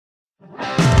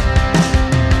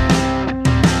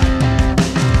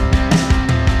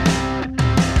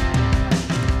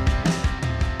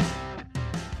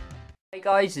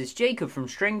Guys, it's Jacob from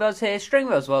StringBuzz here,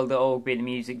 stringbuzzworld.org being a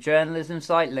music journalism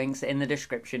site, links in the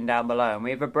description down below. And we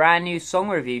have a brand new song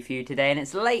review for you today, and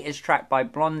it's the latest track by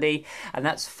Blondie, and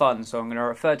that's fun, so I'm going to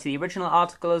refer to the original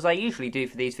article as I usually do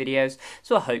for these videos,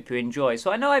 so I hope you enjoy.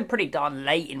 So I know I'm pretty darn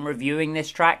late in reviewing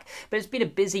this track, but it's been a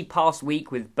busy past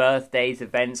week with birthdays,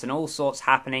 events, and all sorts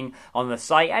happening on the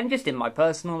site, and just in my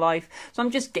personal life, so I'm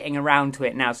just getting around to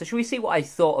it now. So shall we see what I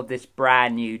thought of this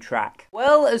brand new track?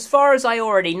 Well, as far as I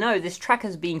already know, this track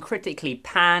has been critically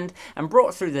panned and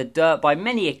brought through the dirt by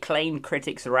many acclaimed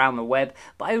critics around the web,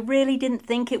 but I really didn't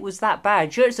think it was that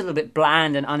bad. Sure, it's a little bit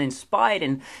bland and uninspired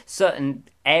in certain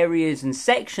areas and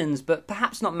sections, but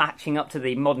perhaps not matching up to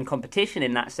the modern competition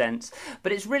in that sense.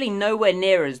 But it's really nowhere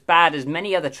near as bad as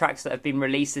many other tracks that have been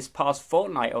released this past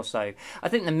fortnight or so. I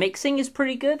think the mixing is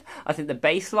pretty good. I think the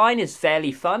bass line is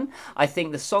fairly fun. I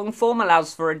think the song form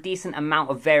allows for a decent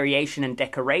amount of variation and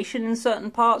decoration in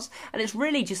certain parts, and it's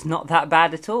really just not that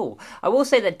bad at all. I will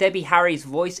say that Debbie Harry's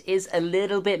voice is a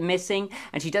little bit missing,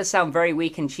 and she does sound very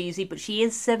weak and cheesy, but she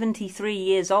is 73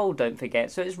 years old, don't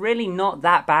forget, so it's really not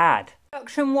that bad.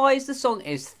 Production-wise, the song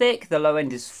is thick, the low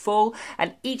end is full,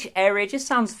 and each area just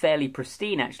sounds fairly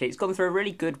pristine actually. It's gone through a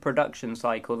really good production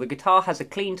cycle. The guitar has a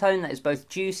clean tone that is both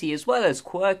juicy as well as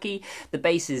quirky. The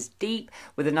bass is deep,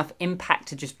 with enough impact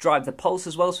to just drive the pulse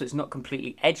as well, so it's not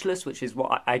completely edgeless, which is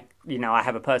what I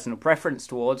have a personal preference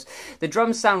towards. The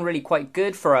drums sound really quite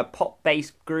good for a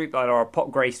pop-based group, or a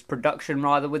pop-based production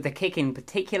rather, with the kick in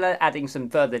particular adding some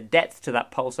further depth to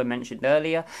that pulse I mentioned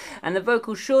earlier. And the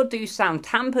vocals sure do sound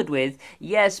tampered with,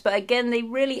 yes, but again, they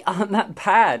really aren't that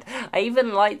bad. I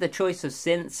even like the choice of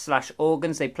synths /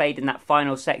 organs they played in that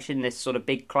final section, this sort of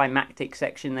big climactic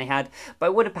section they had, but I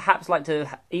would have perhaps liked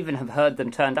to even have heard them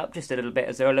turned up just a little bit,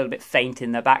 as they're a little bit faint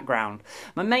in the background.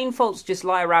 My main faults just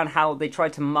lie around how they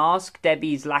tried to mask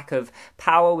Debbie's lack of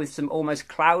power with some almost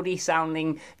cloudy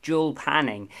sounding dual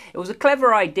panning. It was a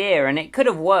clever idea and it could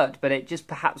have worked, but it just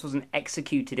perhaps wasn't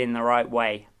executed in the right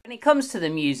way. When it comes to the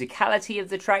musicality of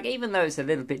the track, even though it's a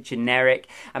little bit generic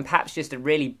and perhaps just a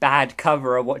really bad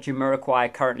cover of what Jamiroquai are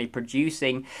currently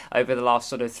producing over the last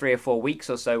sort of 3 or 4 weeks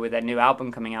or so with their new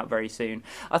album coming out very soon,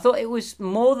 I thought it was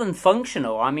more than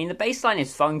functional. I mean, the bass line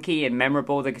is funky and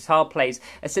memorable, the guitar plays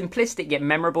a simplistic yet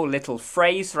memorable little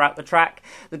phrase throughout the track,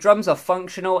 the drums are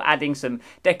functional, adding some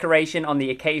decoration on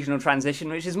the occasional transition,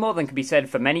 which is more than can be said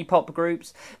for many pop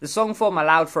groups. The song form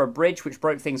allowed for a bridge which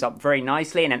broke things up very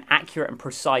nicely in an accurate and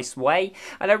precise way,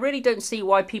 and I really don't see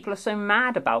why people are so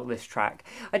mad about this track.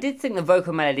 I did think the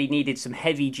vocal melody needed some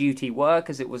heavy duty work,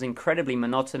 as it was incredibly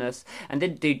monotonous and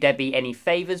didn't do Debbie any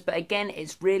favours, but again,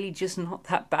 it's really just not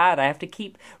that bad. I have to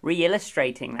keep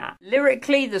re-illustrating that.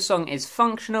 Lyrically, the song is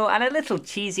functional and a little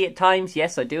cheesy at times,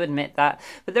 yes, I do admit that,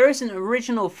 but there is an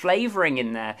original flavouring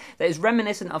in there that is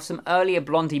reminiscent of some earlier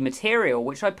Blondie material,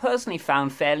 which I personally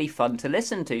found fairly fun to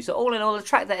listen to. So all in all, a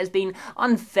track that has been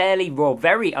unfairly, well,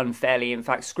 very unfairly in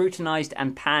fact, scrutinised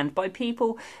and panned by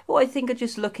people who I think are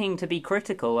just looking to be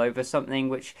critical over something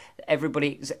which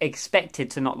everybody expected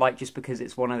to not like just because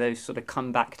it's one of those sort of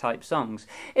comeback type songs.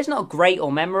 It's not great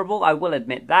or memorable, I will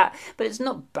admit that, but it's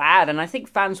not bad, and I think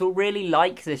fans will really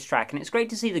like this track, and it's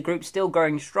great to see the group still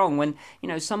going strong when, you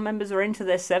know, some members are into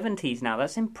their 70s now.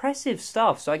 That's impressive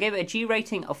stuff. So I gave it a G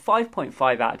rating of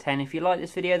 5.5 out of 10. If you like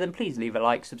this video, then please leave a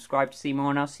like, subscribe to see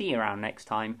more, and I'll see you around next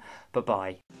time. Bye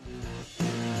bye.